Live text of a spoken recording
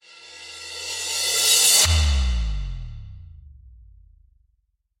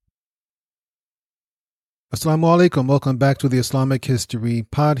Assalamu alaikum. Welcome back to the Islamic History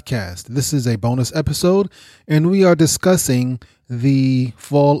Podcast. This is a bonus episode, and we are discussing the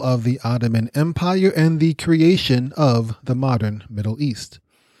fall of the Ottoman Empire and the creation of the modern Middle East.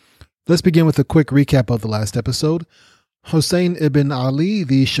 Let's begin with a quick recap of the last episode. Hussein ibn Ali,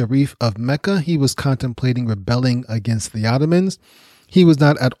 the Sharif of Mecca, he was contemplating rebelling against the Ottomans. He was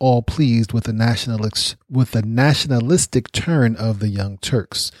not at all pleased with the nationalistic turn of the Young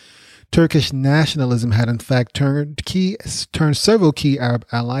Turks. Turkish nationalism had in fact turned several key Arab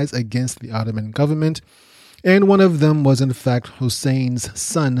allies against the Ottoman government, and one of them was in fact Hussein's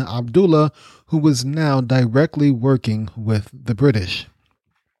son Abdullah, who was now directly working with the British.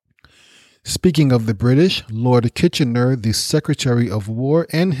 Speaking of the British, Lord Kitchener, the Secretary of War,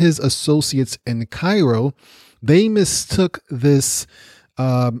 and his associates in Cairo, they mistook this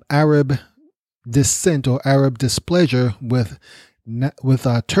Arab dissent or Arab displeasure with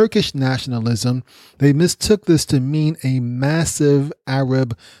Turkish nationalism. They mistook this to mean a massive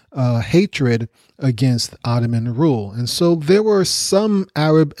Arab hatred against Ottoman rule. And so there were some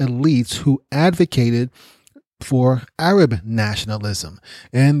Arab elites who advocated for Arab nationalism.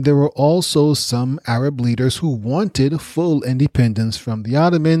 And there were also some Arab leaders who wanted full independence from the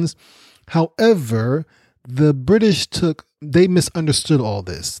Ottomans. However, the British they misunderstood all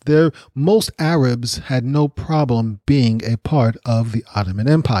this. Most Arabs had no problem being a part of the Ottoman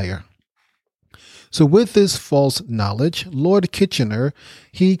Empire. So with this false knowledge, Lord Kitchener,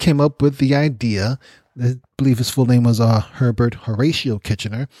 he came up with the idea, I believe his full name was Herbert Horatio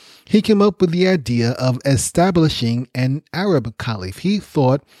Kitchener. He came up with the idea of establishing an Arab Caliph. He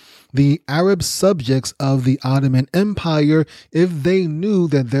thought the Arab subjects of the Ottoman Empire, if they knew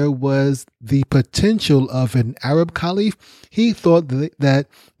that there was the potential of an Arab Caliph, he thought that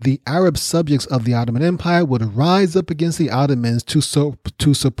the Arab subjects of the Ottoman Empire would rise up against the Ottomans to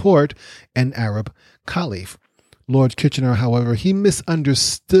support an Arab Caliph. Lord Kitchener, however, he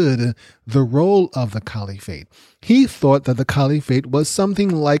misunderstood the role of the Caliphate. He thought that the Caliphate was something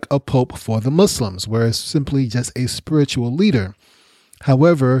like a pope for the Muslims, whereas simply just a spiritual leader.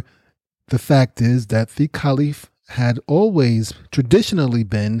 However, the fact is that the Caliph had always traditionally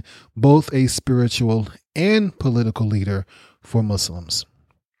been both a spiritual and political leader for Muslims.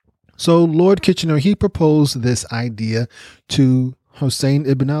 So Lord Kitchener, he proposed this idea to Hussein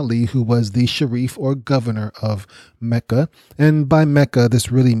ibn Ali, who was the Sharif or governor of Mecca. And by Mecca,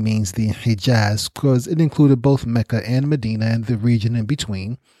 this really means the Hijaz, because it included both Mecca and Medina and the region in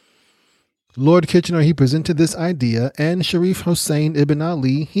between. Lord Kitchener, he presented this idea, and Sharif Hussein ibn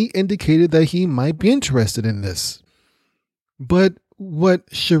Ali, he indicated that he might be interested in this. But what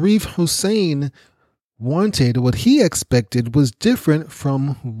Sharif Hussein wanted, what he expected, was different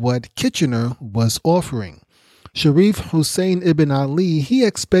from what Kitchener was offering. Sharif Hussein ibn Ali, he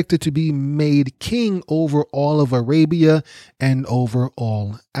expected to be made king over all of Arabia and over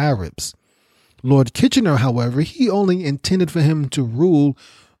all Arabs. Lord Kitchener, however, he only intended for him to rule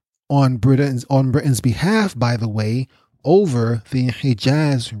on Britain's behalf, by the way, over the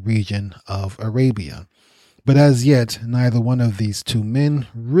Hijaz region of Arabia. But as yet, neither one of these two men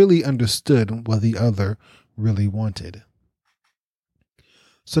really understood what the other really wanted.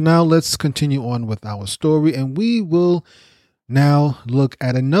 So now let's continue on with our story, and we will now look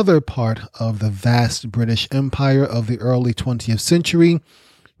at another part of the vast British Empire of the early 20th century,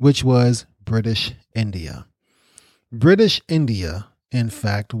 which was British India. British India, in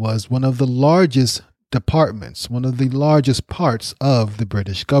fact, was one of the largest departments, one of the largest parts of the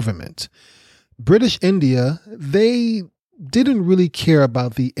British government. British India, they didn't really care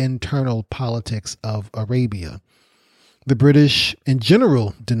about the internal politics of Arabia. The British, in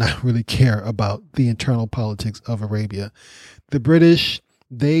general, did not really care about the internal politics of Arabia. The British,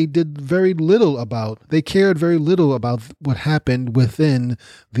 they cared very little about what happened within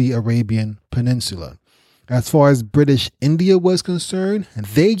the Arabian Peninsula. As far as British India was concerned,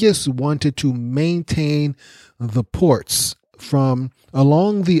 they just wanted to maintain the ports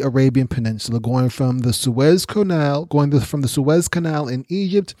along the Arabian Peninsula, going from the Suez Canal in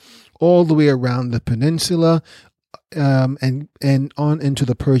Egypt all the way around the peninsula and on into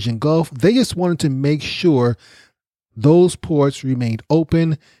the Persian Gulf. They just wanted to make sure those ports remained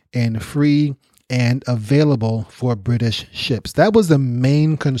open and free and available for British ships. That was the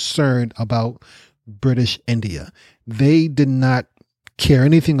main concern about British India. They did not care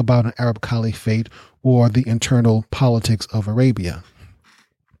anything about an Arab caliphate or the internal politics of Arabia.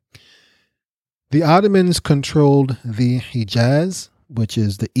 The Ottomans controlled the Hijaz, which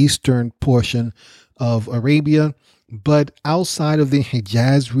is the eastern portion of Arabia, but outside of the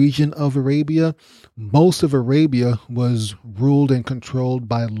Hijaz region of Arabia, most of Arabia was ruled and controlled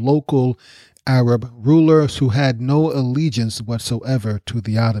by local Arab rulers who had no allegiance whatsoever to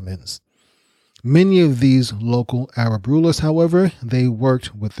the Ottomans. Many of these local Arab rulers, however, they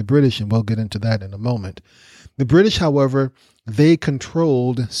worked with the British, and we'll get into that in a moment. The British, however, they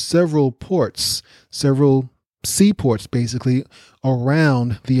controlled several ports, several seaports, basically,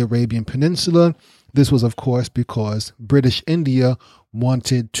 around the Arabian Peninsula. This was, of course, because British India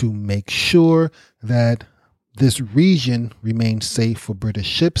wanted to make sure that this region remained safe for British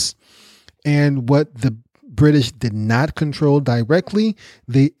ships. And what the British did not control directly,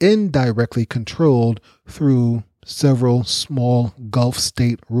 they indirectly controlled through several small Gulf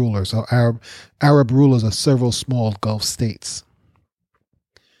state rulers, or Arab rulers of several small Gulf states.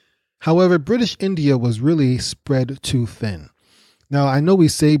 However, British India was really spread too thin. Now, I know we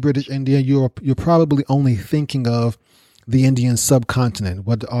say British India, you're probably only thinking of the Indian subcontinent,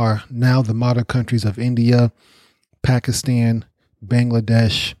 what are now the modern countries of India, Pakistan,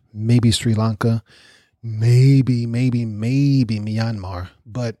 Bangladesh, maybe Sri Lanka, maybe Myanmar.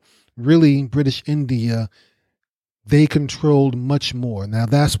 But really, British India, they controlled much more. Now,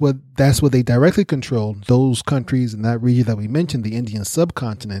 that's what they directly controlled, those countries in that region that we mentioned, the Indian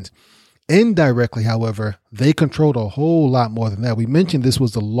subcontinent. Indirectly, however, they controlled a whole lot more than that. We mentioned this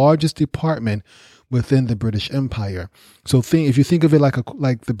was the largest department within the British Empire. So if you think of it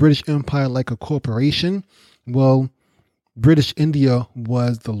like the British Empire like a corporation, well, British India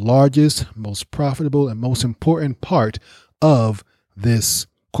was the largest, most profitable, and most important part of this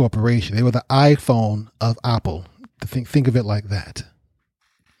corporation. They were the iPhone of Apple. Think of it like that.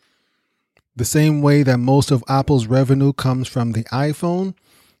 The same way that most of Apple's revenue comes from the iPhone,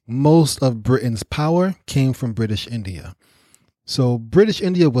 most of Britain's power came from British India. So British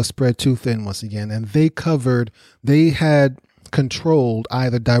India was spread too thin once again, and they had controlled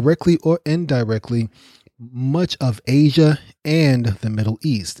either directly or indirectly much of Asia and the Middle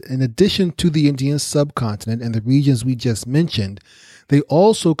East. In addition to the Indian subcontinent and the regions we just mentioned, they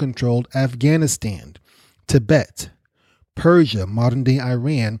also controlled Afghanistan, Tibet, Persia, modern-day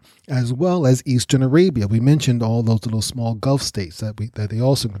Iran, as well as Eastern Arabia. We mentioned all those little small Gulf states that they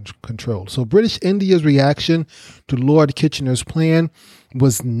also controlled. So British India's reaction to Lord Kitchener's plan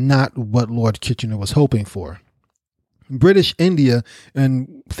was not what Lord Kitchener was hoping for. British India,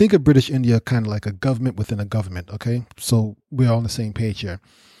 and think of British India kind of like a government within a government, okay? So we're all on the same page here.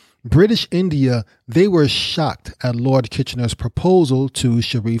 British India, they were shocked at Lord Kitchener's proposal to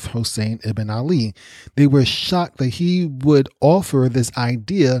Sharif Hussein ibn Ali. They were shocked that he would offer this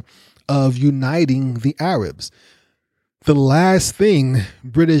idea of uniting the Arabs. The last thing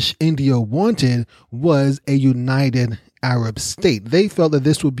British India wanted was a united Arab state. They felt that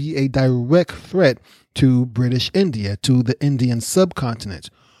this would be a direct threat to British India, to the Indian subcontinent.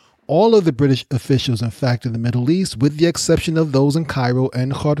 All of the British officials, in fact, in the Middle East, with the exception of those in Cairo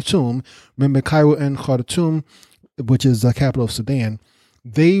and Khartoum, remember Cairo and Khartoum, which is the capital of Sudan,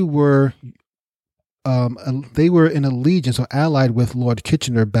 they were in allegiance or allied with Lord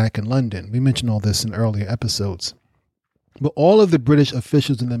Kitchener back in London. We mentioned all this in earlier episodes. But all of the British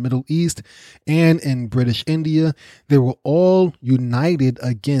officials in the Middle East and in British India, they were all united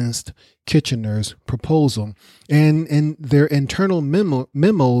against Kitchener's proposal. And in their internal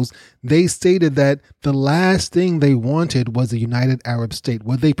memos, they stated that the last thing they wanted was a united Arab state.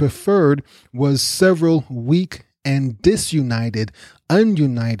 What they preferred was several weak and disunited,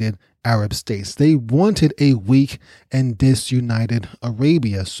 ununited Arab states. They wanted a weak and disunited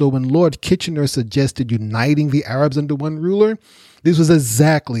Arabia. So when Lord Kitchener suggested uniting the Arabs under one ruler, this was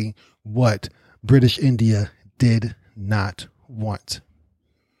exactly what British India did not want.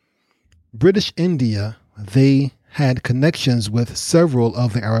 British India, they had connections with several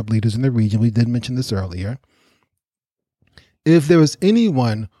of the Arab leaders in the region. We did mention this earlier. If there was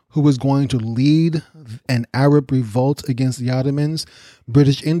anyone who was going to lead an Arab revolt against the Ottomans,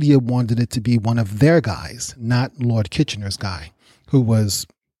 British India wanted it to be one of their guys, not Lord Kitchener's guy, who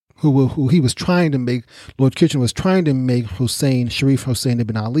he was trying to make. Lord Kitchener was trying to make Sharif Hussein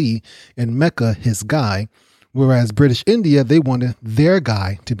ibn Ali in Mecca his guy, whereas British India, they wanted their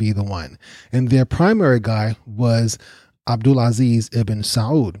guy to be the one. And their primary guy was Abdulaziz ibn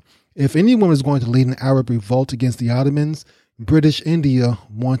Saud. If anyone was going to lead an Arab revolt against the Ottomans, British India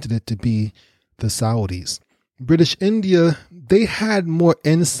wanted it to be the Saudis. British India, they had more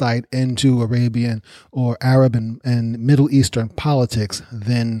insight into Arabian or Arab and Middle Eastern politics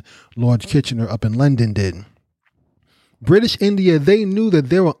than Lord Kitchener up in London did. British India, they knew that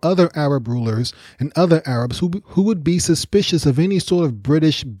there were other Arab rulers and other Arabs who would be suspicious of any sort of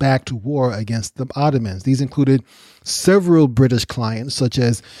British-backed war against the Ottomans. These included several British clients, such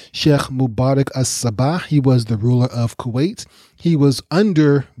as Sheikh Mubarak as-Sabah. He was the ruler of Kuwait. He was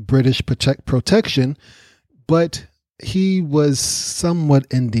under British protection, but he was somewhat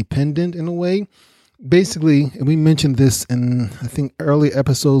independent in a way. Basically, and we mentioned this in, I think, early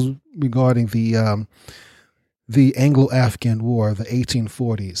episodes regarding the Anglo-Afghan War, the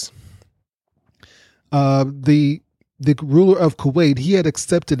 1840s. The ruler of Kuwait, he had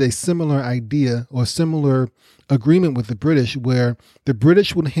accepted a similar idea or similar agreement with the British, where the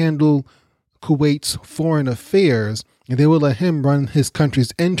British would handle Kuwait's foreign affairs and they would let him run his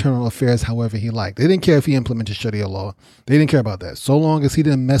country's internal affairs however he liked. They didn't care if he implemented Sharia law. They didn't care about that. So long as he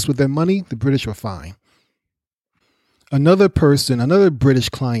didn't mess with their money, the British were fine. Another British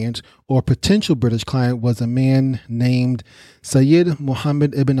client or potential British client was a man named Sayyid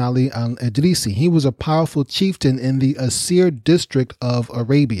Muhammad ibn Ali al-Idrisi. He was a powerful chieftain in the Asir district of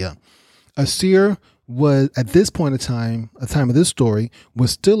Arabia. Asir was, at this point in time, at the time of this story,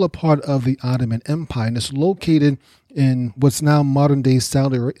 was still a part of the Ottoman Empire, and it's located in what's now modern-day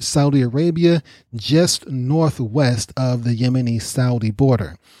Saudi Arabia, just northwest of the Yemeni-Saudi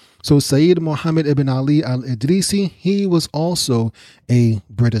border. So Sayyid Muhammad ibn Ali al-Idrisi, he was also a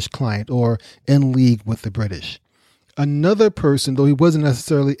British client or in league with the British. Another person, though he wasn't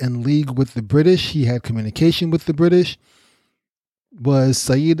necessarily in league with the British, he had communication with the British, was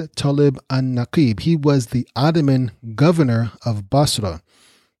Sayyid Talib an-Naqib. He was the Ottoman governor of Basra.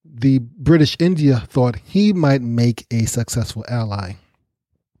 The British India thought he might make a successful ally.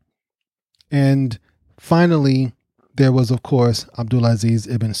 And finally, there was, of course, Abdulaziz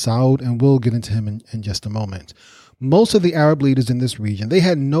ibn Saud, and we'll get into him in just a moment. Most of the Arab leaders in this region, they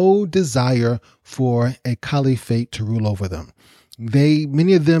had no desire for a caliphate to rule over them.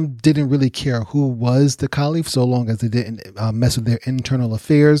 Many of them didn't really care who was the caliph so long as they didn't mess with their internal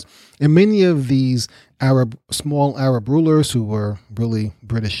affairs. And many of these small Arab rulers who were really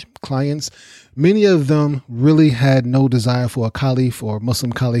British clients, many of them really had no desire for a caliph or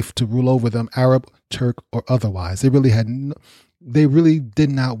Muslim caliph to rule over them, Arab, Turk, or otherwise. They really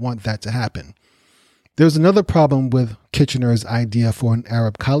did not want that to happen. There's another problem with Kitchener's idea for an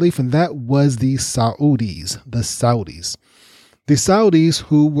Arab caliph, and that was the Saudis. The Saudis,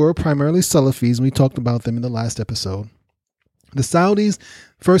 who were primarily Salafis, and we talked about them in the last episode. The Saudis,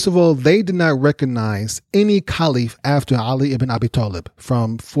 first of all, they did not recognize any caliph after Ali ibn Abi Talib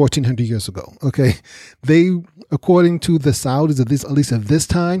from 1400 years ago. Okay, according to the Saudis, at least at this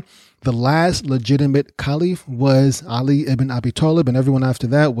time, the last legitimate caliph was Ali ibn Abi Talib, and everyone after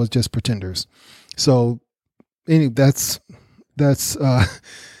that was just pretenders. So, that's a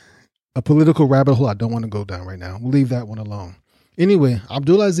political rabbit hole I don't want to go down right now. We'll leave that one alone. Anyway,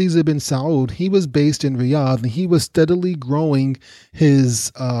 Abdulaziz ibn Saud, he was based in Riyadh, and he was steadily growing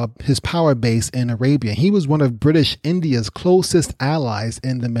his power base in Arabia. He was one of British India's closest allies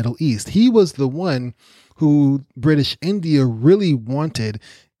in the Middle East. He was the one who British India really wanted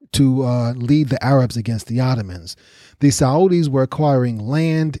to lead the Arabs against the Ottomans. The Saudis were acquiring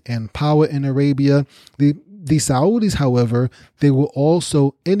land and power in Arabia. The Saudis, however, they were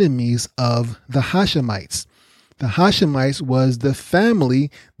also enemies of the Hashemites. The Hashemites was the family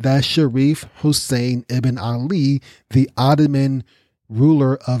that Sharif Hussein ibn Ali, the Ottoman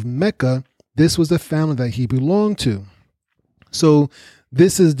ruler of Mecca, this was the family that he belonged to. So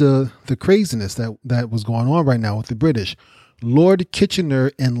this is the craziness that was going on right now with the British. Lord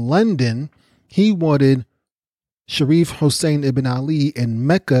Kitchener in London, he wanted Sharif Hussein ibn Ali in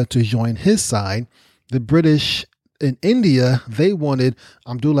Mecca to join his side. The British in India, they wanted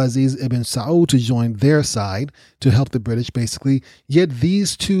Abdulaziz ibn Saud to join their side to help the British, basically. Yet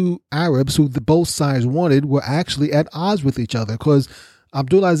these two Arabs, who both sides wanted, were actually at odds with each other, because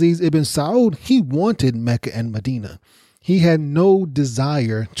Abdulaziz ibn Saud, he wanted Mecca and Medina. He had no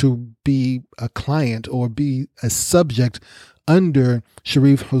desire to be a client or be a subject under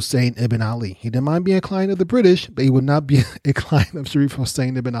Sharif Hussein ibn Ali. He didn't mind being a client of the British, but he would not be a client of Sharif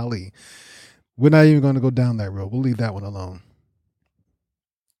Hussein ibn Ali. We're not even going to go down that road. We'll leave that one alone.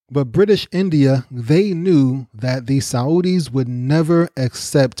 But British India, they knew that the Saudis would never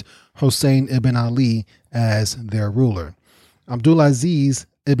accept Hussein ibn Ali as their ruler. Abdulaziz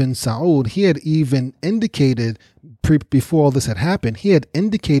ibn Saud, he had even indicated, before all this had happened, he had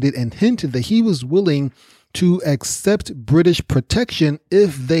indicated and hinted that he was willing to accept British protection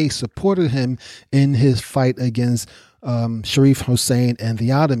if they supported him in his fight against Sharif Hussein and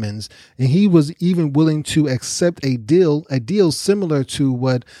the Ottomans. And he was even willing to accept a deal similar to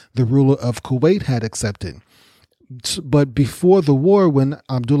what the ruler of Kuwait had accepted. But before the war, when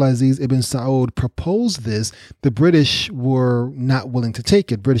Abdulaziz ibn Saud proposed this, the British were not willing to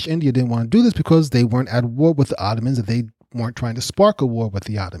take it. British India didn't want to do this because they weren't at war with the Ottomans and they weren't trying to spark a war with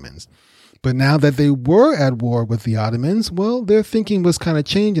the Ottomans. But now that they were at war with the Ottomans, well, their thinking was kind of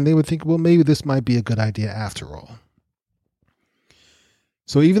changing. They would think, well, maybe this might be a good idea after all.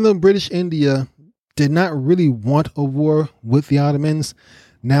 So even though British India did not really want a war with the Ottomans,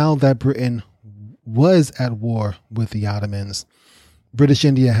 now that Britain was at war with the Ottomans, British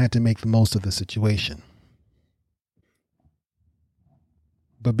India had to make the most of the situation.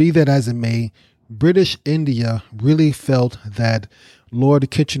 But be that as it may, British India really felt that Lord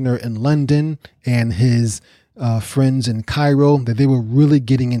Kitchener in London and his friends in Cairo, that they were really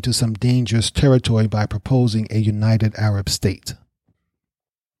getting into some dangerous territory by proposing a united Arab state.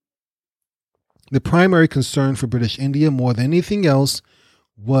 The primary concern for British India, more than anything else,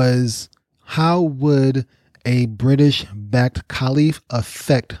 was how would a British-backed caliph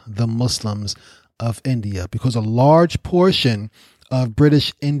affect the Muslims of India? Because a large portion of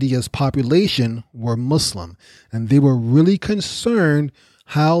British India's population were Muslim, and they were really concerned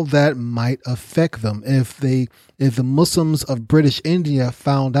how that might affect them if the Muslims of British India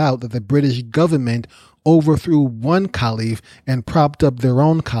found out that the British government overthrew one caliph and propped up their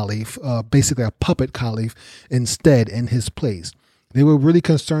own caliph, basically a puppet caliph instead in his place. They were really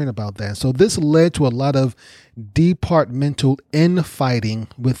concerned about that. So this led to a lot of departmental infighting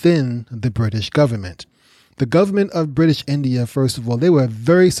within the British government. The government of British India, first of all, they were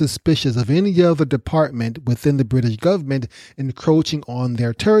very suspicious of any other department within the British government encroaching on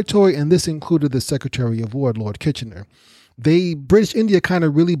their territory, and this included the Secretary of War, Lord Kitchener. British India kind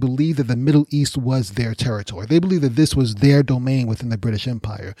of really believed that the Middle East was their territory. They believed that this was their domain within the British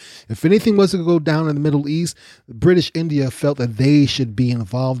Empire. If anything was to go down in the Middle East, British India felt that they should be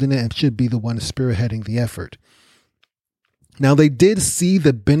involved in it and should be the one spearheading the effort. Now, they did see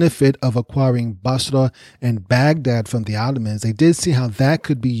the benefit of acquiring Basra and Baghdad from the Ottomans. They did see how that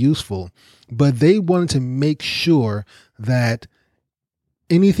could be useful, but they wanted to make sure that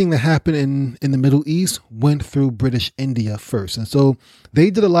anything that happened in the Middle East went through British India first. And so they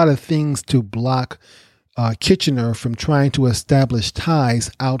did a lot of things to block Kitchener from trying to establish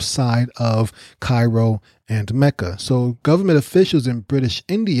ties outside of Cairo and Mecca. So government officials in British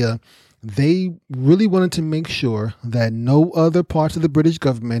India, they really wanted to make sure that no other parts of the British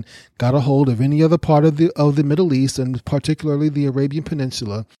government got a hold of any other part of the Middle East, and particularly the Arabian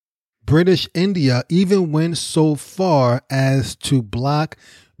Peninsula. British India even went so far as to block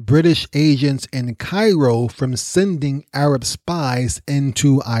British agents in Cairo from sending Arab spies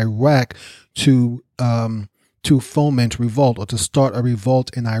into Iraq to foment revolt or to start a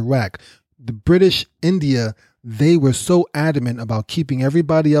revolt in Iraq. The British India, they were so adamant about keeping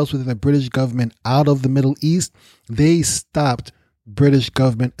everybody else within the British government out of the Middle East, they stopped British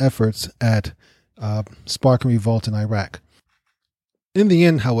government efforts at sparking revolt in Iraq. In the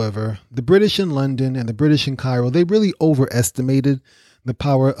end, however, the British in London and the British in Cairo, they really overestimated the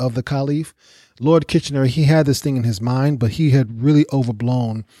power of the Caliph. Lord Kitchener, he had this thing in his mind, but he had really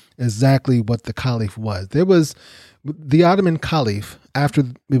overblown exactly what the Caliph was. There was the Ottoman Caliph, after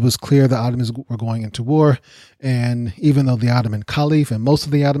it was clear the Ottomans were going into war, and even though the Ottoman Caliph and most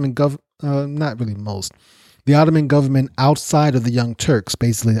of the Ottoman the Ottoman government outside of the Young Turks,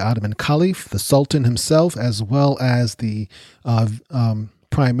 basically the Ottoman Caliph, the Sultan himself, as well as the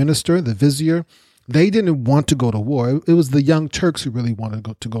Prime Minister, the Vizier, they didn't want to go to war. It was the Young Turks who really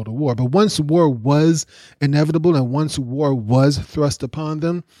wanted to go to war. But once war was inevitable and once war was thrust upon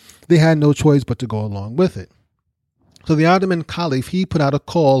them, they had no choice but to go along with it. So the Ottoman Caliph, he put out a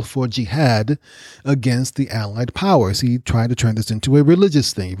call for jihad against the Allied powers. He tried to turn this into a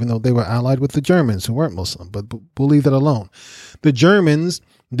religious thing, even though they were allied with the Germans who weren't Muslim, but we'll leave that alone. The Germans,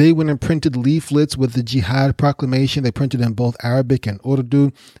 they went and printed leaflets with the jihad proclamation. They printed in both Arabic and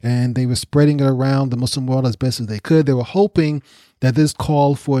Urdu, and they were spreading it around the Muslim world as best as they could. They were hoping that this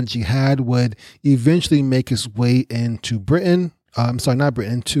call for jihad would eventually make its way into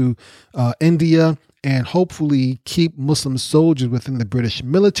into India, and hopefully keep Muslim soldiers within the British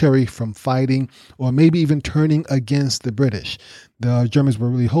military from fighting or maybe even turning against the British. The Germans were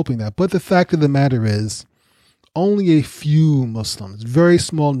really hoping that. But the fact of the matter is, only a few Muslims, very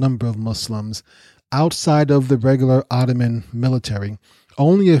small number of Muslims outside of the regular Ottoman military,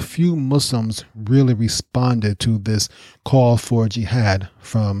 only a few Muslims really responded to this call for jihad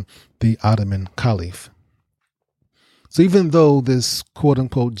from the Ottoman Caliph. So even though this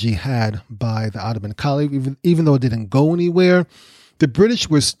quote-unquote jihad by the Ottoman Caliph, even though it didn't go anywhere, the British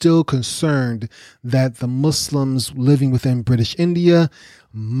were still concerned that the Muslims living within British India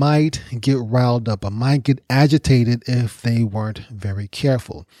might get riled up or might get agitated if they weren't very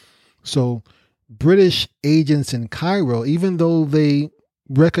careful. So British agents in Cairo, even though they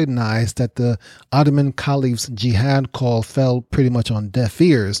recognized that the Ottoman Caliph's jihad call fell pretty much on deaf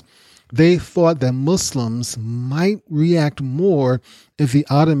ears, they thought that Muslims might react more if the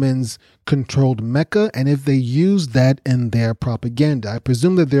Ottomans controlled Mecca and if they used that in their propaganda. I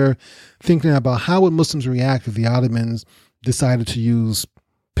presume that they're thinking about how would Muslims react if the Ottomans decided to use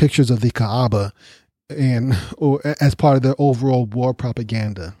pictures of the Kaaba or as part of their overall war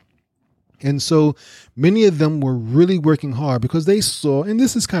propaganda. And so many of them were really working hard because they saw, and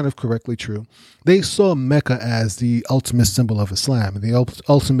this is kind of correctly true, they saw Mecca as the ultimate symbol of Islam, the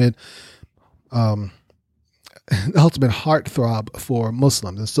ultimate heartthrob for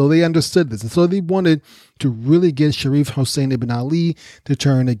Muslims. And so they understood this. And so they wanted to really get Sharif Hussein ibn Ali to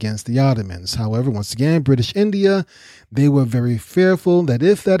turn against the Ottomans. However, once again, British India, they were very fearful that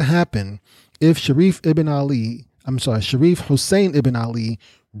if that happened, if Sharif Hussein ibn Ali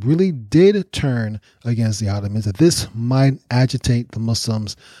really did turn against the Ottomans, that this might agitate the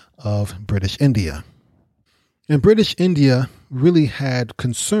Muslims of British India. And British India really had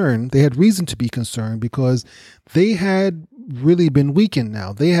concern. They had reason to be concerned because they had really been weakened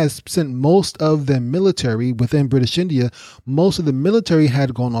now. They had sent most of their military within British India. Most of the military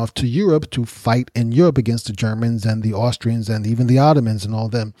had gone off to Europe to fight in Europe against the Germans and the Austrians and even the Ottomans and all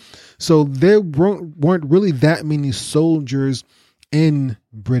them. So there weren't really that many soldiers in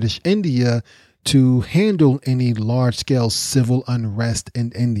British India to handle any large-scale civil unrest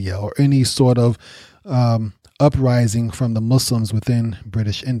in India or any sort of uprising from the Muslims within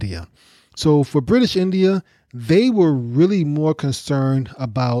British India. So for British India, they were really more concerned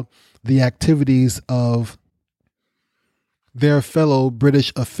about the activities of their fellow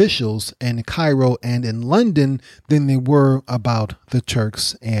British officials in Cairo and in London than they were about the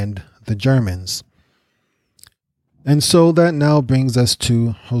Turks and the Germans. And so that now brings us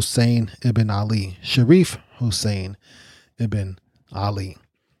to Hussein ibn Ali, Sharif Hussein ibn Ali.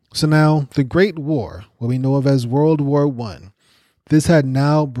 So now the Great War, what we know of as World War I, this had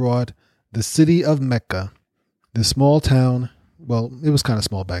now brought the city of Mecca, this small town, well, it was kind of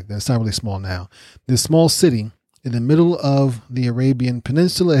small back then, it's not really small now, this small city in the middle of the Arabian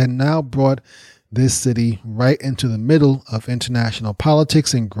Peninsula had now brought this city right into the middle of international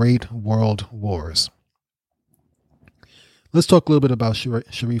politics and great world wars. Let's talk a little bit about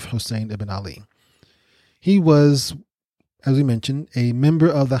Sharif Hussein ibn Ali. He was, as we mentioned, a member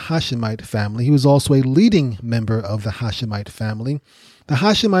of the Hashemite family. He was also a leading member of the Hashemite family. The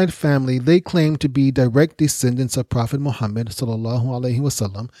Hashemite family, they claim to be direct descendants of Prophet Muhammad sallallahu alaihi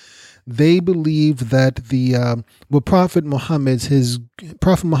wasallam. They believe that Prophet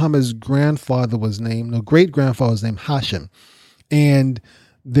Muhammad's grandfather was named, great-grandfather was named Hashim, and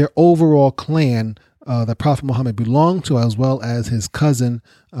their overall clan that Prophet Muhammad belonged to, as well as his cousin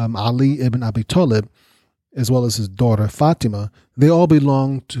Ali ibn Abi Talib, as well as his daughter Fatima, they all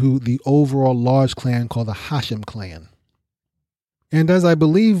belong to the overall large clan called the Hashim clan. And as I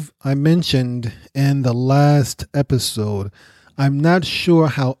believe I mentioned in the last episode, I'm not sure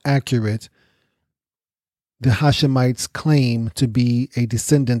how accurate the Hashemites claim to be a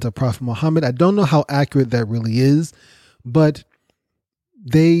descendant of Prophet Muhammad. I don't know how accurate that really is, but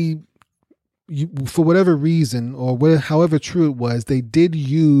for whatever reason, or however true it was, they did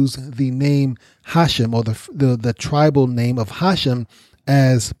use the name Hashim, or the tribal name of Hashim,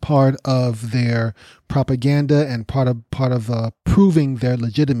 as part of their propaganda and part of proving their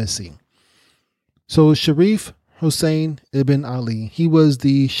legitimacy. So Sharif Hussein ibn Ali, he was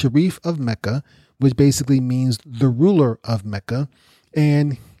the Sharif of Mecca, which basically means the ruler of Mecca,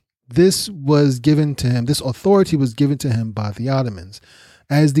 and this authority was given to him by the Ottomans.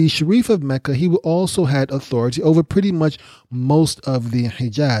 As the Sharif of Mecca, he also had authority over pretty much most of the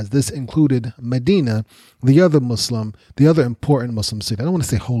Hijaz. This included Medina, the other important Muslim city. I don't want to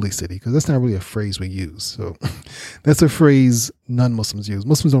say holy city because that's not really a phrase we use. So that's a phrase non-Muslims use.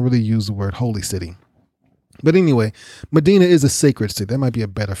 Muslims don't really use the word holy city. But anyway, Medina is a sacred city. That might be a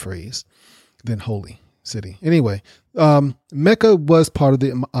better phrase than holy city. Anyway, Mecca was part of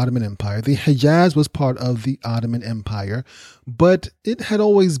the Ottoman Empire. The Hijaz was part of the Ottoman Empire, but it had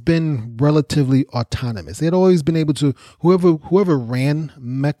always been relatively autonomous. They had always been able to, whoever ran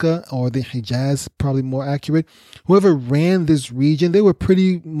Mecca, or the Hijaz, probably more accurate, whoever ran this region, they were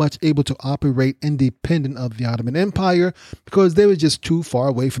pretty much able to operate independent of the Ottoman Empire because they were just too far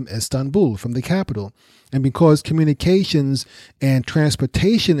away from Istanbul, from the capital. And because communications and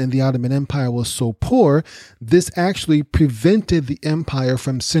transportation in the Ottoman Empire was so poor, this actually prevented the empire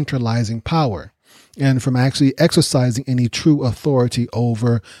from centralizing power. and from actually exercising any true authority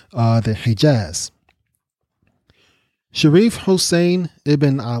over the Hijaz. Sharif Hussein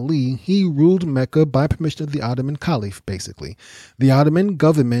ibn Ali, he ruled Mecca by permission of the Ottoman Caliph, basically. The Ottoman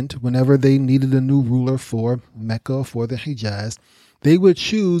government, whenever they needed a new ruler for Mecca, for the Hijaz, they would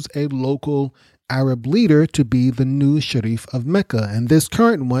choose a local Arab leader to be the new Sharif of Mecca. And this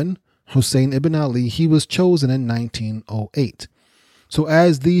current one, Hussein ibn Ali, he was chosen in 1908. So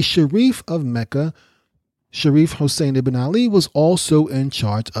as the Sharif of Mecca, Sharif Hussein ibn Ali was also in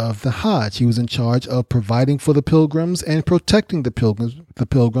charge of the Hajj. He was in charge of providing for the pilgrims and protecting the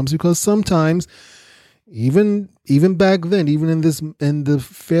pilgrims, because sometimes, even back then, even in the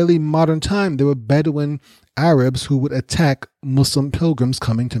fairly modern time, there were Bedouin Arabs who would attack Muslim pilgrims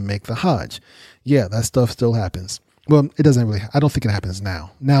coming to make the Hajj. Yeah, that stuff still happens. Well, it doesn't really. I don't think it happens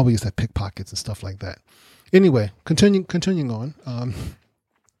now. Now we used to have pickpockets and stuff like that. Anyway, continuing on.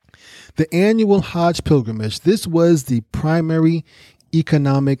 The annual Hajj pilgrimage, this was the primary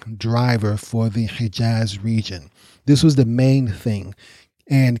economic driver for the Hijaz region. This was the main thing.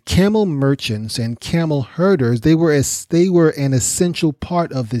 And camel merchants and camel herders, they were an essential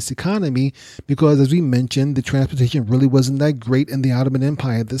part of this economy because, as we mentioned, the transportation really wasn't that great in the Ottoman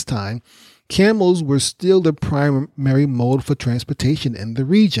Empire at this time. Camels were still the primary mode for transportation in the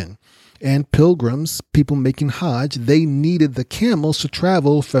region. And pilgrims, people making Hajj, they needed the camels to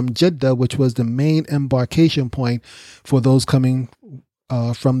travel from Jeddah, which was the main embarkation point for those coming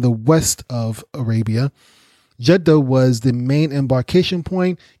from the west of Arabia. Jeddah was the main embarkation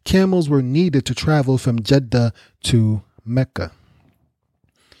point. Camels were needed to travel from Jeddah to Mecca.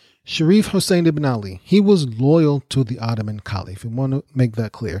 Sharif Hussein ibn Ali, he was loyal to the Ottoman Caliph. We want to make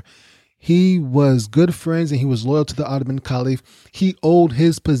that clear. He was good friends and he was loyal to the Ottoman Caliph. He owed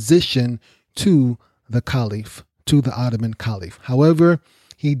his position to the Caliph, to the Ottoman Caliph. However,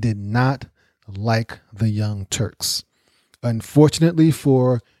 he did not like the Young Turks. Unfortunately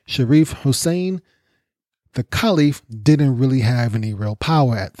for Sharif Hussein, the Caliph didn't really have any real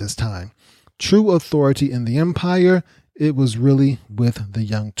power at this time. True authority in the empire, it was really with the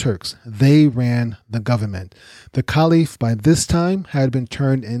Young Turks. They ran the government. The Caliph by this time had been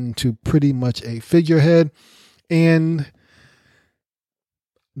turned into pretty much a figurehead, and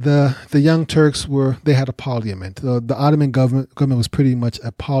the Young Turks they had a parliament. The Ottoman government was pretty much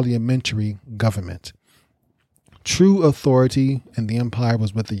a parliamentary government. True authority in the empire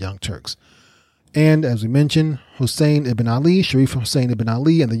was with the Young Turks. And as we mentioned, Hussein ibn Ali, Sharif Hussein ibn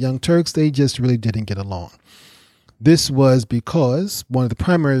Ali, and the Young Turks, they just really didn't get along. This was because one of the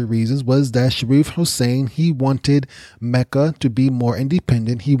primary reasons was that Sharif Hussein, he wanted Mecca to be more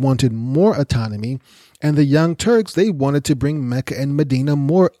independent. He wanted more autonomy. And the Young Turks, they wanted to bring Mecca and Medina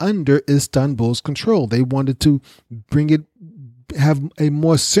more under Istanbul's control. They wanted to have a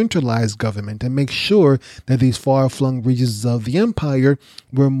more centralized government and make sure that these far-flung regions of the empire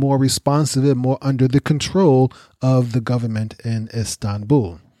were more responsive and more under the control of the government in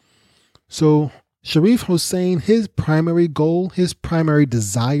Istanbul. So Sharif Hussein, his primary goal, his primary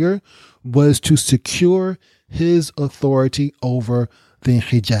desire was to secure his authority over the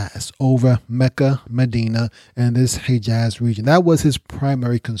Hijaz, over Mecca, Medina, and this Hijaz region. That was his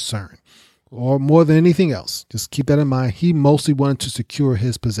primary concern, or more than anything else. Just keep that in mind. He mostly wanted to secure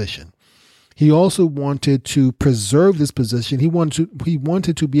his position. He also wanted to preserve this position. He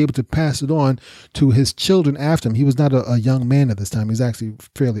wanted to be able to pass it on to his children after him. He was not a young man at this time. He was actually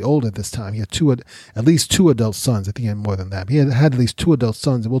fairly old at this time. He had at least two adult sons. I think he had more than that. He had at least two adult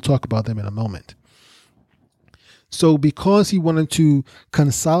sons, and we'll talk about them in a moment. So because he wanted to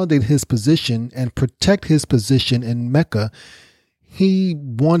consolidate his position and protect his position in Mecca, he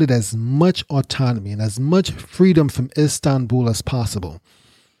wanted as much autonomy and as much freedom from Istanbul as possible.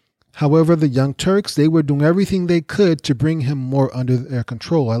 However, the Young Turks, they were doing everything they could to bring him more under their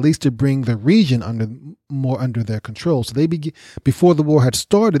control, at least to bring the region more under their control. So before the war had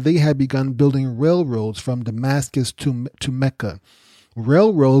started, they had begun building railroads from Damascus to Mecca.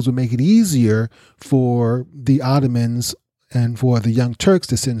 Railroads would make it easier for the Ottomans and for the Young Turks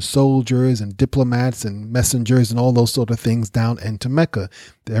to send soldiers and diplomats and messengers and all those sort of things down into Mecca.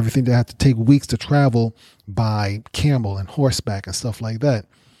 Everything that had to take weeks to travel by camel and horseback and stuff like that.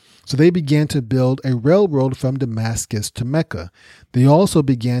 So they began to build a railroad from Damascus to Mecca. They also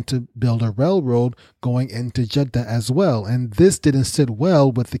began to build a railroad going into Jeddah as well. And this didn't sit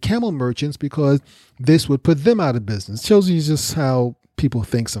well with the camel merchants because this would put them out of business. It shows you just how people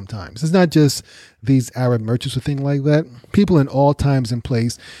think sometimes. It's not just these Arab merchants who think like that. People in all times and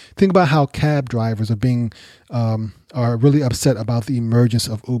place think about how cab drivers are really upset about the emergence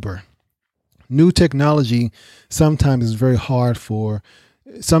of Uber. New technology sometimes is very hard for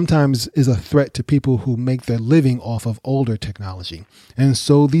sometimes is a threat to people who make their living off of older technology. And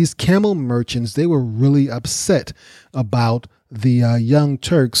so these camel merchants, they were really upset about the Young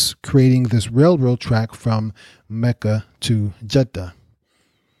Turks creating this railroad track from Mecca to Jeddah.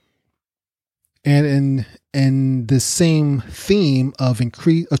 And in the same theme of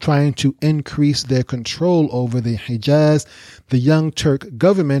trying to increase their control over the Hijaz, the Young Turk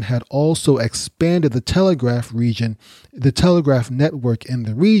government had also expanded the telegraph network in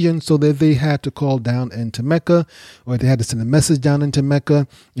the region, so that they had to call down into Mecca, or they had to send a message down into Mecca.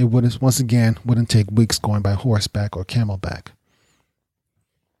 It wouldn't take weeks going by horseback or camelback.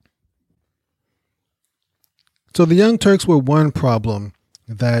 So the Young Turks were one problem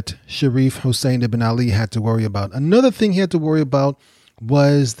that Sharif Hussein ibn Ali had to worry about. Another thing he had to worry about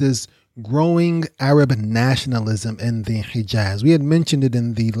was this growing Arab nationalism in the Hijaz. We had mentioned it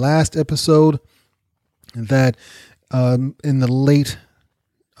in the last episode that in the late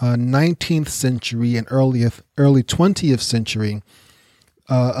 19th century and early 20th century,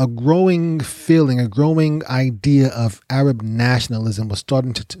 a growing idea of Arab nationalism was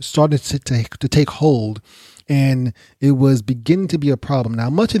starting to take hold. And it was beginning to be a problem. Now,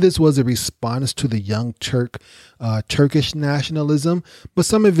 much of this was a response to the Young Turkish nationalism, but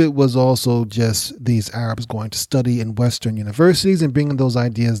some of it was also just these Arabs going to study in Western universities and bringing those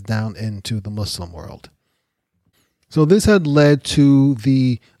ideas down into the Muslim world. So this had led to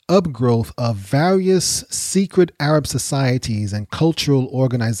the upgrowth of various secret Arab societies and cultural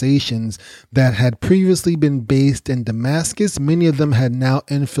organizations that had previously been based in Damascus. Many of them had now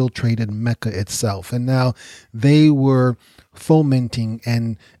infiltrated Mecca itself, and now they were fomenting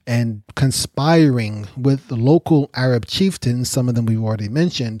and conspiring with the local Arab chieftains. Some of them we've already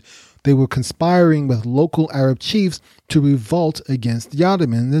mentioned. They were conspiring with local Arab chiefs to revolt against the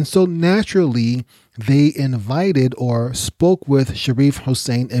Ottomans. And so naturally, they invited or spoke with Sharif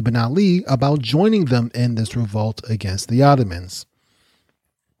Hussein ibn Ali about joining them in this revolt against the Ottomans.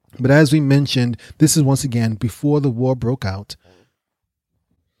 But as we mentioned, this is once again before the war broke out.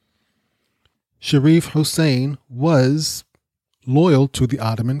 Sharif Hussein was loyal to the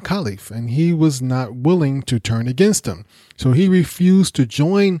Ottoman Caliph, and he was not willing to turn against him. So he refused to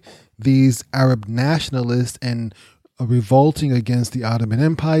join these Arab nationalists and revolting against the Ottoman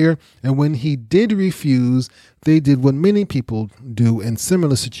Empire. And when he did refuse, they did what many people do in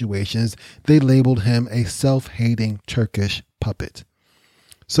similar situations. They labeled him a self-hating Turkish puppet.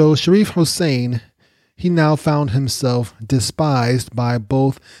 So Sharif Hussein, he now found himself despised by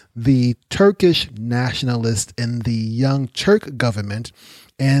both the Turkish nationalists in the Young Turk government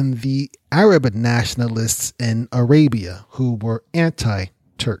and the Arab nationalists in Arabia who were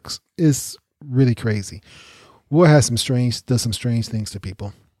anti-Turks. It's really crazy. War does some strange things to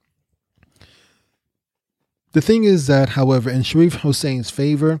people. The thing is that, however, in Sharif Hussein's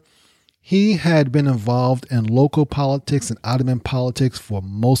favor, he had been involved in local politics and Ottoman politics for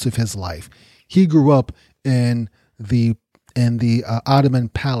most of his life. He grew up in the Ottoman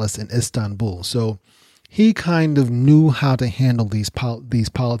palace in Istanbul, so he kind of knew how to handle these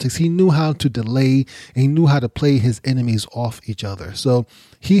politics. He knew how to delay, and he knew how to play his enemies off each other. So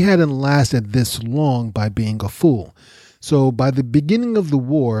he hadn't lasted this long by being a fool. So by the beginning of the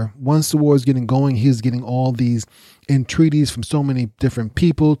war, once the war was getting going, he was getting all these entreaties from so many different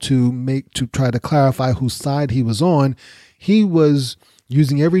people to try to clarify whose side he was on. He was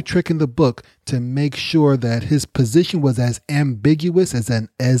using every trick in the book to make sure that his position was as ambiguous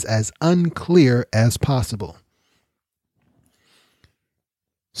as unclear as possible.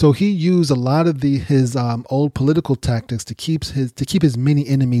 So he used a lot of his old political tactics to keep his many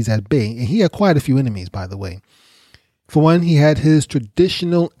enemies at bay, and he had quite a few enemies, by the way. For one, he had his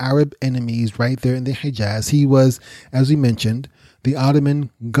traditional Arab enemies right there in the Hijaz. He was, as we mentioned, the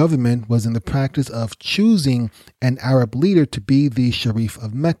Ottoman government was in the practice of choosing an Arab leader to be the Sharif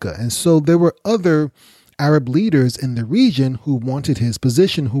of Mecca. And so there were other Arab leaders in the region who wanted his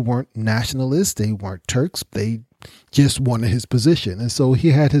position, who weren't nationalists, they weren't Turks, they just wanted his position. And so he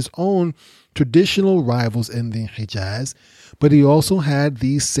had his own traditional rivals in the Hijaz, but he also had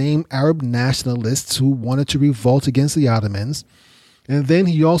these same Arab nationalists who wanted to revolt against the Ottomans. And then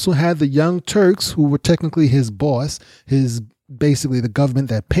he also had the Young Turks, who were technically his boss, basically the government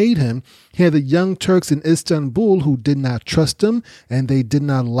that paid him. He had the Young Turks in Istanbul who did not trust him, and they did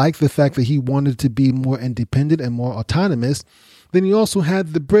not like the fact that he wanted to be more independent and more autonomous. Then he also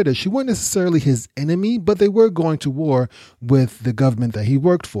had the British, who weren't necessarily his enemy, but they were going to war with the government that he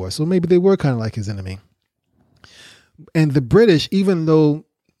worked for. So maybe they were kind of like his enemy. And the British, even though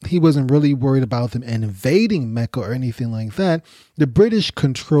he wasn't really worried about them invading Mecca or anything like that. The British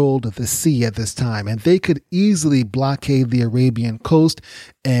controlled the sea at this time, and they could easily blockade the Arabian coast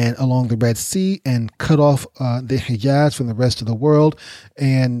and along the Red Sea and cut off the Hijaz from the rest of the world.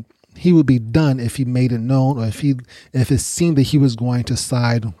 And he would be done if he made it known, or if it seemed that he was going to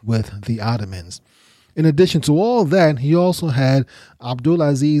side with the Ottomans. In addition to all that, he also had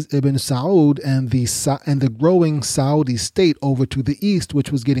Abdulaziz ibn Saud and the growing Saudi state over to the east,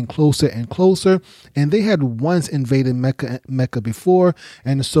 which was getting closer and closer. And they had once invaded Mecca before,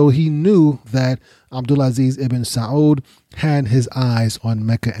 and so he knew that Abdulaziz ibn Saud had his eyes on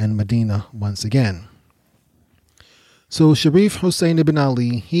Mecca and Medina once again. So Sharif Hussein ibn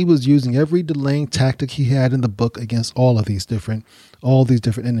Ali, he was using every delaying tactic he had in the book against all these different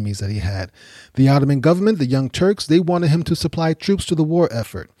enemies that he had. The Ottoman government, the Young Turks, they wanted him to supply troops to the war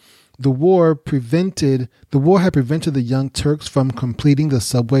effort. The war had prevented the Young Turks from completing the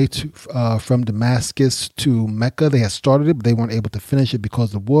subway from Damascus to Mecca. They had started it, but they weren't able to finish it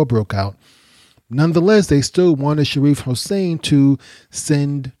because the war broke out. Nonetheless, they still wanted Sharif Hussein to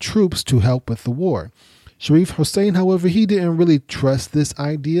send troops to help with the war. Sharif Hussein, however, he didn't really trust this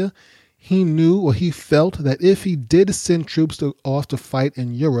idea. He knew, or he felt, that if he did send troops off to fight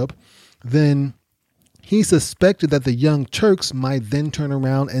in Europe, then he suspected that the Young Turks might then turn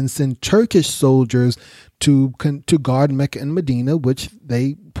around and send Turkish soldiers to guard Mecca and Medina, which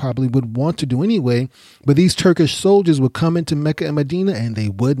they probably would want to do anyway. But these Turkish soldiers would come into Mecca and Medina and they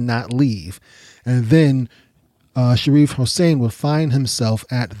would not leave. And then Sharif Hussein would find himself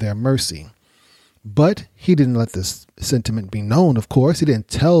at their mercy. But he didn't let this sentiment be known, of course. He didn't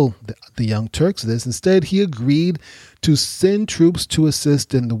tell the Young Turks this. Instead, he agreed to send troops to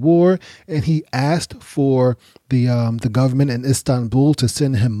assist in the war, and he asked for the government in Istanbul to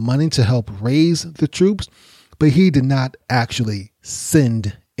send him money to help raise the troops. But he did not actually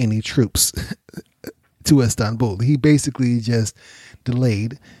send any troops to Istanbul. He basically just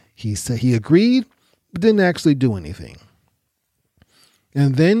delayed. He said he agreed, but didn't actually do anything.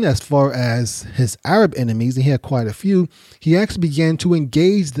 And then as far as his Arab enemies, and he had quite a few, he actually began to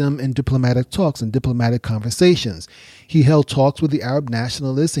engage them in diplomatic talks and diplomatic conversations. He held talks with the Arab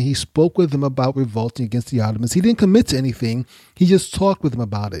nationalists and he spoke with them about revolting against the Ottomans. He didn't commit to anything. He just talked with them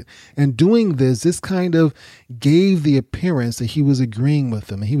about it. And doing this kind of gave the appearance that he was agreeing with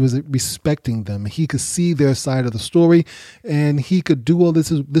them and he was respecting them. He could see their side of the story and he could do all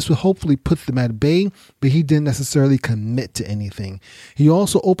this. This would hopefully put them at bay, but he didn't necessarily commit to anything. He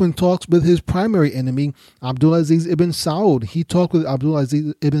also opened talks with his primary enemy, Abdulaziz ibn Saud. He talked with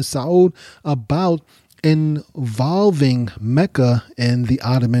Abdulaziz ibn Saud about involving Mecca in the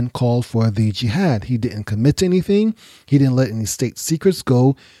Ottoman call for the jihad. He didn't commit to anything. He didn't let any state secrets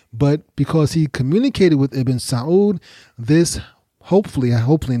go. But because he communicated with Ibn Saud, this hopefully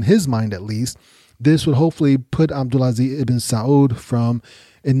in his mind at least, this would hopefully put Abdulaziz ibn Saud from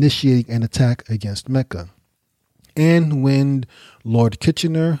initiating an attack against Mecca. And when Lord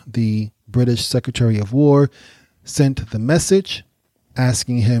Kitchener, the British Secretary of War, sent the message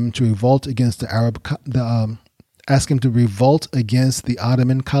asking him to revolt against the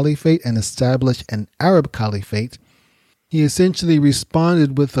Ottoman Caliphate and establish an Arab Caliphate, he essentially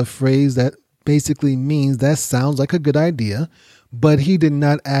responded with a phrase that basically means that sounds like a good idea, but he did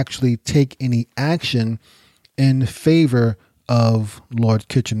not actually take any action in favor of Lord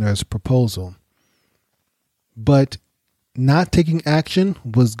Kitchener's proposal. But not taking action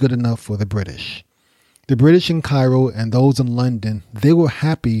was good enough for the British. The British in Cairo and those in London, they were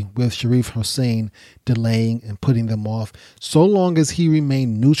happy with Sharif Hussein delaying and putting them off. So long as he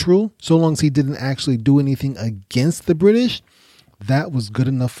remained neutral, so long as he didn't actually do anything against the British, that was good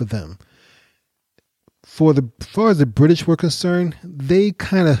enough for them. As far as the British were concerned, they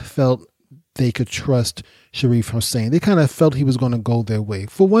kind of felt they could trust Sharif Hussein. They kind of felt he was going to go their way.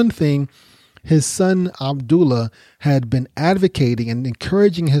 For one thing, his son Abdullah had been advocating and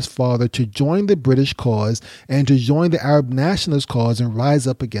encouraging his father to join the British cause and to join the Arab nationalist cause and rise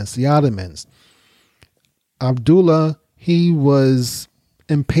up against the Ottomans. Abdullah, he was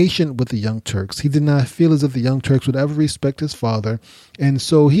impatient with the Young Turks. He did not feel as if the Young Turks would ever respect his father. And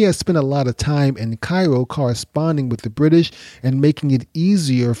so he had spent a lot of time in Cairo corresponding with the British and making it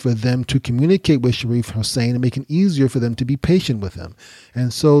easier for them to communicate with Sharif Hussein and making it easier for them to be patient with him.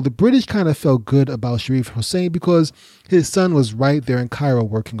 And so the British kind of felt good about Sharif Hussein because his son was right there in Cairo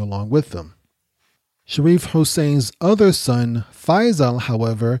working along with them. Sharif Hussein's other son, Faisal,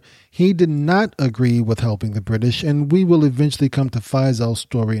 however, he did not agree with helping the British, and we will eventually come to Faisal's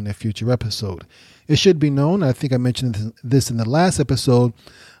story in a future episode. It should be known, I think I mentioned this in the last episode,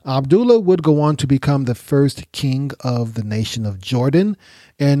 Abdullah would go on to become the first king of the nation of Jordan,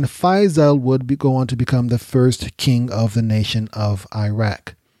 and Faisal would go on to become the first king of the nation of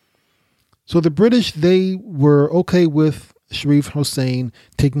Iraq. So the British, they were okay with Sharif Hussein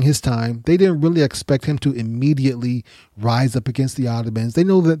taking his time. They didn't really expect him to immediately rise up against the Ottomans. They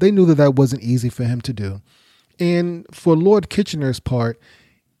knew that wasn't easy for him to do. And for Lord Kitchener's part,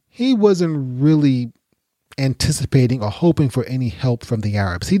 he wasn't really anticipating or hoping for any help from the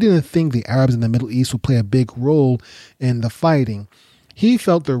Arabs. He didn't think the Arabs in the Middle East would play a big role in the fighting. He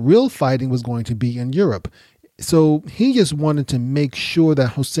felt the real fighting was going to be in Europe. So he just wanted to make sure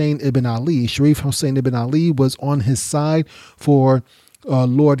that Sharif Hussein ibn Ali was on his side for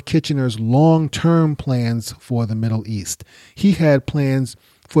Lord Kitchener's long-term plans for the Middle East. He had plans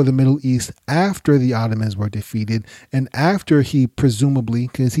for the Middle East after the Ottomans were defeated and after he presumably,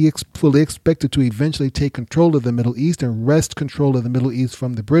 because he fully expected to eventually take control of the Middle East and wrest control of the Middle East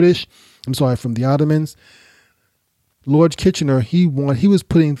from from the Ottomans. Lord Kitchener, he was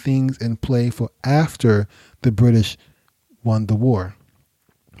putting things in play for after the British won the war.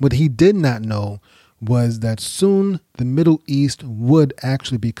 What he did not know was that soon the Middle East would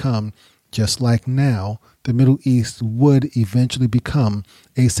actually become, just like now, the Middle East would eventually become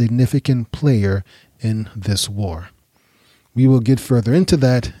a significant player in this war. We will get further into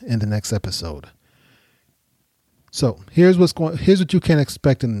that in the next episode. So here's what you can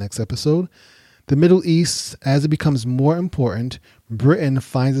expect in the next episode. The Middle East, as it becomes more important, Britain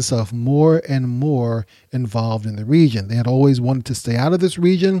finds itself more and more involved in the region. They had always wanted to stay out of this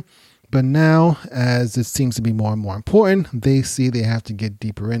region, but now, as it seems to be more and more important, they see they have to get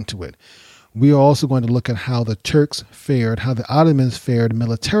deeper into it. We are also going to look at how the Turks fared, how the Ottomans fared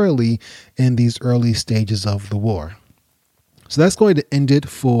militarily in these early stages of the war. So that's going to end it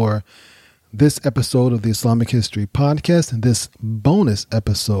for this episode of the Islamic History Podcast and this bonus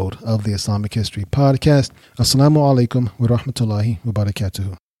episode of the Islamic History Podcast. Assalamu alaikum wa rahmatullahi wa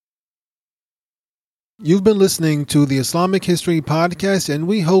barakatuhu. You've been listening to the Islamic History Podcast, and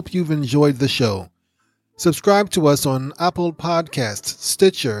we hope you've enjoyed the show. Subscribe to us on Apple Podcasts,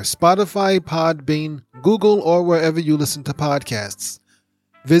 Stitcher, Spotify, Podbean, Google, or wherever you listen to podcasts.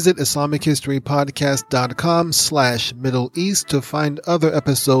 Visit IslamicHistoryPodcast.com/Middle East to find other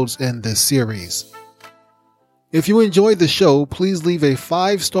episodes in this series. If you enjoyed the show, please leave a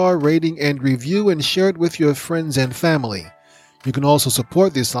 5-star rating and review and share it with your friends and family. You can also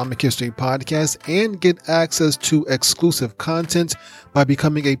support the Islamic History Podcast and get access to exclusive content by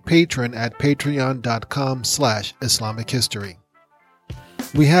becoming a patron at patreon.com/Islamic History.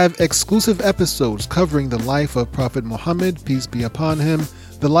 We have exclusive episodes covering the life of Prophet Muhammad, peace be upon him,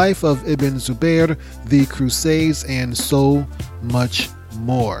 the life of Ibn Zubayr, the Crusades, and so much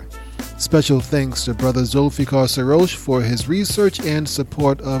more. Special thanks to Brother Zulfikar Sarosh for his research and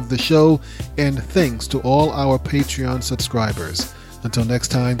support of the show, and thanks to all our Patreon subscribers. Until next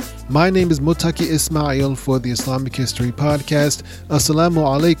time, my name is Mutaki Ismail for the Islamic History Podcast. Assalamu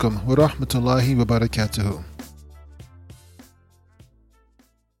alaikum wa rahmatullahi wa barakatuhu.